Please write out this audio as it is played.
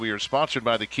We are sponsored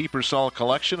by the Kiepersol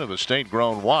Collection of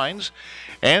estate-grown wines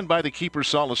and by the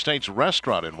Kiepersol Estates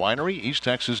Restaurant and Winery, East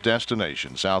Texas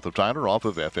destination, south of Tyler, off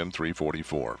of FM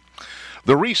 344.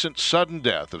 The recent sudden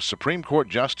death of Supreme Court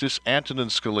Justice Antonin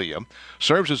Scalia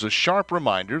serves as a sharp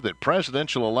reminder that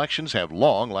presidential elections have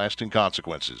long-lasting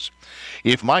consequences.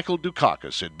 If Michael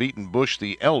Dukakis had beaten Bush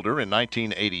the Elder in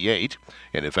 1988,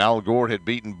 and if Al Gore had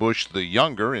beaten Bush the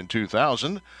Younger in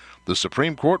 2000, the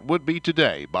Supreme Court would be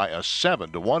today, by a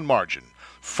 7-1 margin,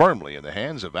 firmly in the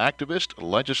hands of activist,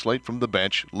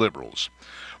 legislate-from-the-bench liberals.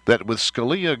 That with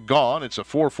Scalia gone, it's a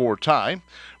 4-4 tie,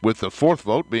 with the fourth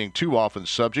vote being too often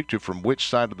subject to from which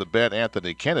side of the bed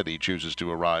Anthony Kennedy chooses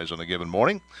to arise on a given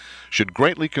morning, should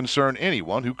greatly concern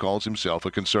anyone who calls himself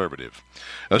a conservative.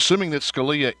 Assuming that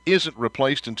Scalia isn't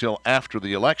replaced until after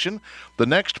the election, the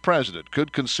next president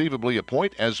could conceivably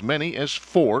appoint as many as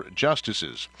 4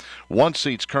 justices. 1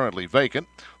 seat's currently vacant.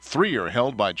 3 are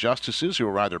held by justices who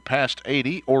are either past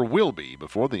 80 or will be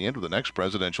before the end of the next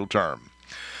presidential term.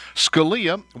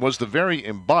 Scalia was the very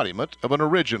embodiment of an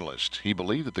originalist. He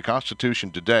believed that the Constitution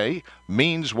today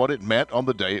means what it meant on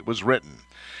the day it was written.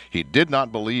 He did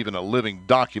not believe in a living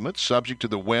document subject to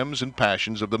the whims and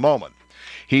passions of the moment.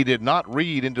 He did not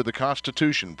read into the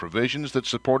Constitution provisions that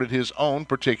supported his own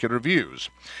particular views.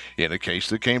 In a case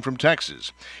that came from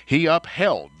Texas, he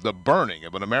upheld the burning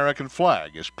of an American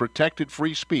flag as protected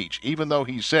free speech, even though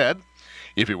he said,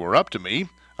 "If it were up to me,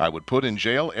 I would put in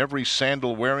jail every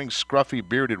sandal-wearing,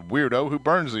 scruffy-bearded weirdo who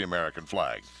burns the American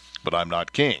flag. But I'm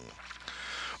not king."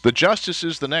 The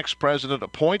justices the next president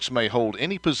appoints may hold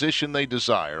any position they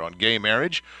desire on gay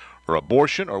marriage or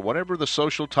abortion or whatever the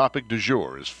social topic du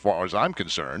jour, as far as I'm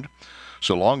concerned,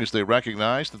 so long as they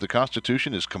recognize that the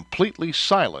Constitution is completely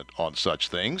silent on such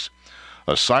things,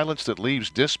 a silence that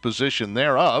leaves disposition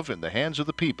thereof in the hands of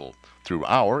the people through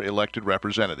our elected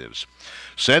representatives.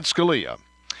 Said Scalia,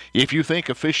 "If you think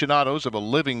aficionados of a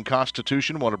living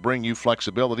Constitution want to bring you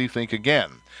flexibility, think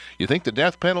again. You think the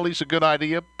death penalty is a good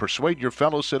idea? Persuade your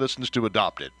fellow citizens to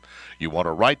adopt it. You want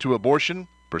a right to abortion?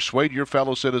 Persuade your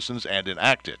fellow citizens and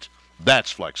enact it.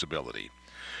 That's flexibility."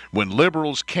 When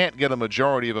liberals can't get a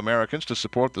majority of Americans to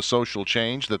support the social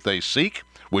change that they seek,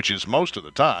 which is most of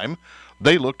the time,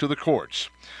 they look to the courts.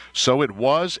 So it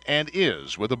was and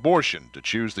is with abortion, to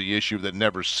choose the issue that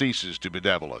never ceases to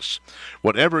bedevil us.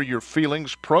 Whatever your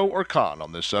feelings, pro or con,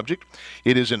 on this subject,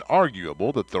 it is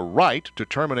inarguable that the right to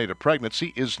terminate a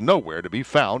pregnancy is nowhere to be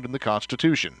found in the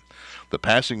Constitution. The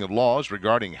passing of laws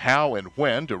regarding how and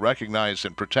when to recognize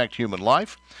and protect human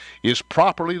life is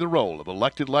properly the role of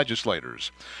elected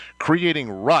legislators. Creating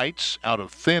rights out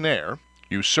of thin air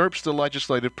usurps the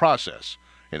legislative process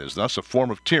and is thus a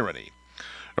form of tyranny.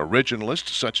 Originalists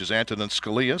such as Antonin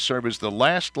Scalia serve as the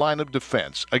last line of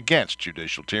defense against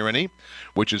judicial tyranny,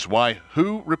 which is why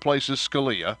who replaces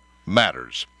Scalia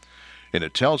matters. And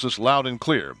it tells us loud and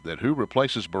clear that who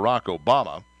replaces Barack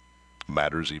Obama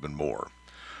matters even more.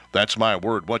 That's my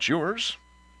word. What's yours?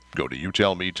 Go to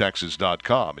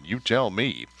youtellmetexas.com and you tell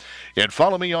me. And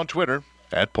follow me on Twitter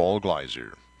at Paul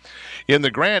Gleiser. In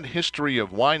the grand history of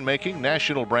winemaking,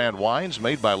 national brand wines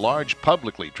made by large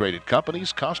publicly traded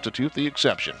companies constitute the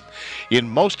exception. In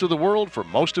most of the world, for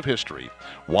most of history,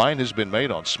 wine has been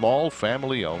made on small,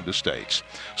 family-owned estates.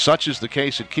 Such is the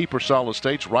case at Kiepersol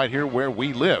Estates right here where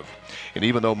we live. And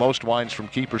even though most wines from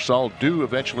Kiepersol do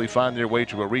eventually find their way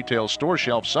to a retail store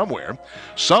shelf somewhere,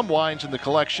 some wines in the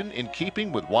collection, in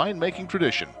keeping with winemaking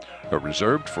tradition, are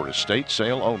reserved for estate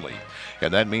sale only.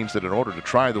 And that means that in order to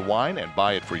try the wine and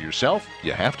buy it for yourself,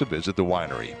 you have to visit the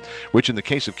winery, which in the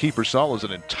case of Kiepersol is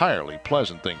an entirely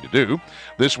pleasant thing to do.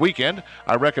 This weekend,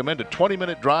 I recommend a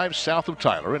 20-minute drive south of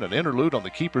Tyler and an interlude on the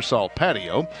Kiepersol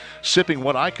patio, sipping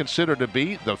what I consider to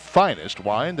be the finest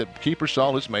wine that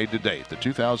Kiepersol has made to date, the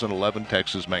 2011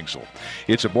 Texas Mengsel.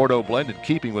 It's a Bordeaux blend in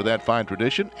keeping with that fine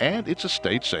tradition, and it's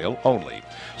estate sale only.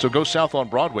 So go south on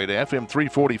Broadway to FM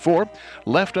 344,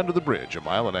 left under the bridge,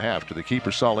 1.5 miles to the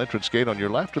Kiepersol entrance gate on your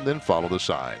left, and then follow the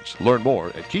signs. Learn more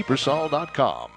at Kiepersol.com.